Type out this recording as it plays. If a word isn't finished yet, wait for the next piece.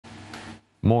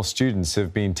More students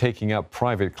have been taking up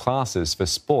private classes for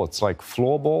sports like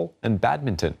floorball and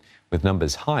badminton, with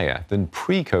numbers higher than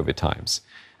pre-COVID times.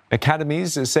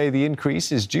 Academies say the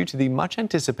increase is due to the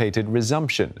much-anticipated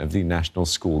resumption of the National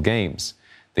School Games.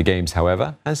 The Games,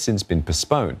 however, has since been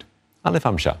postponed. Alif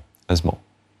Hamshah has more.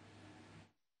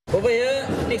 Over here,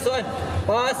 next one.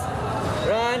 Pass,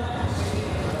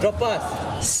 run, drop pass.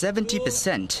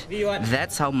 70%.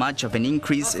 That's how much of an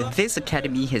increase this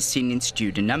academy has seen in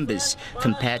student numbers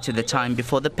compared to the time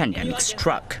before the pandemic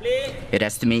struck. It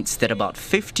estimates that about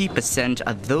 50%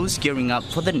 are those gearing up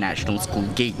for the National School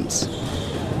Games.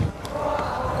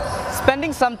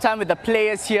 Spending some time with the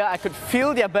players here, I could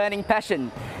feel their burning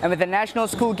passion. And with the National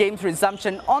School Games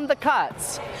resumption on the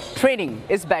cards, training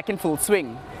is back in full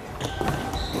swing.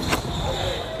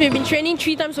 We've been training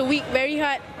 3 times a week, very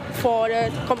hard for the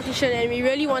competition, and we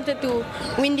really wanted to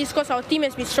win this because our team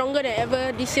has been stronger than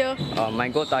ever this year. My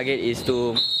goal target is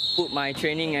to put my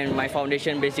training and my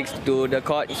foundation basics to the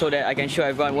court so that I can show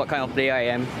everyone what kind of player I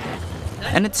am.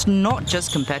 And it's not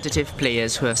just competitive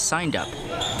players who have signed up.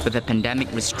 With the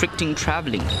pandemic restricting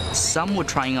travelling, some were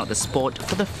trying out the sport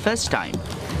for the first time.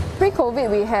 Pre-COVID,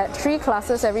 we had 3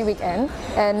 classes every weekend,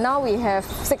 and now we have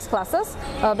 6 classes,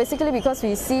 basically because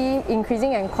we see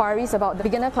increasing inquiries about the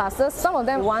beginner classes. Some of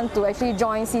them want to actually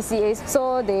join CCAs,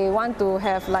 so they want to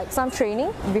have like some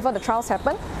training before the trials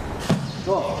happen.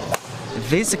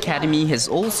 This academy has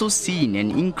also seen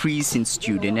an increase in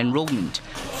student enrollment,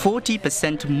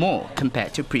 40% more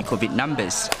compared to pre-COVID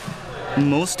numbers.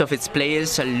 Most of its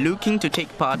players are looking to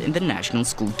take part in the National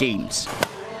School Games.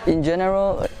 In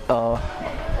general,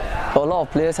 a lot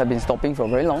of players have been stopping for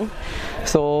very long,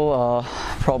 so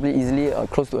probably easily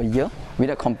close to a year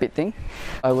without competing.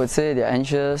 I would say they're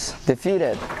anxious. They feel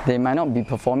that they might not be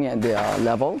performing at their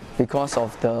level because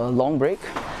of the long break,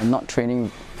 not training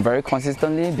very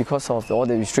consistently because of all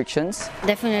the restrictions.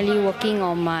 Definitely working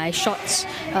on my shots,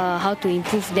 how to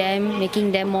improve them,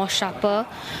 making them more sharper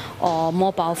or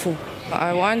more powerful.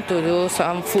 I want to do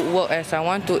some footwork as I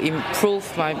want to improve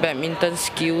my badminton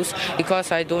skills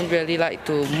because I don't really like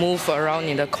to move around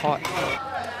in the court.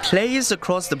 Players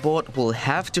across the board will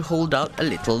have to hold out a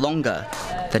little longer.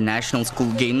 The National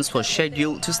School Games were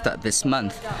scheduled to start this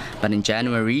month, but in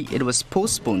January it was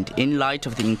postponed in light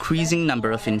of the increasing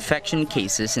number of infection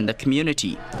cases in the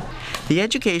community. The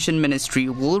Education Ministry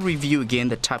will review again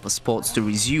the type of sports to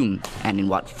resume and in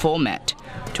what format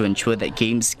to ensure that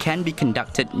games can be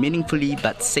conducted meaningfully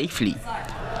but safely.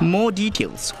 More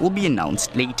details will be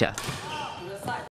announced later.